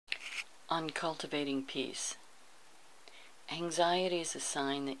on Cultivating Peace. Anxiety is a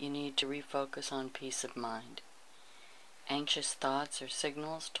sign that you need to refocus on peace of mind. Anxious thoughts are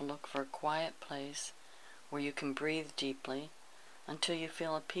signals to look for a quiet place where you can breathe deeply until you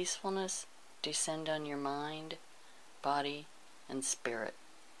feel a peacefulness descend on your mind, body, and spirit.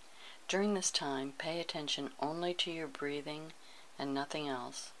 During this time, pay attention only to your breathing and nothing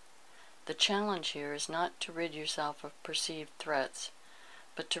else. The challenge here is not to rid yourself of perceived threats,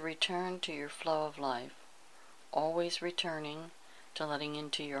 but to return to your flow of life, always returning to letting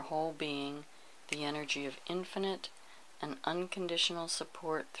into your whole being the energy of infinite and unconditional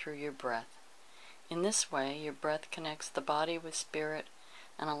support through your breath. In this way, your breath connects the body with spirit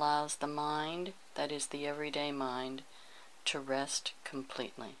and allows the mind, that is the everyday mind, to rest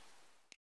completely.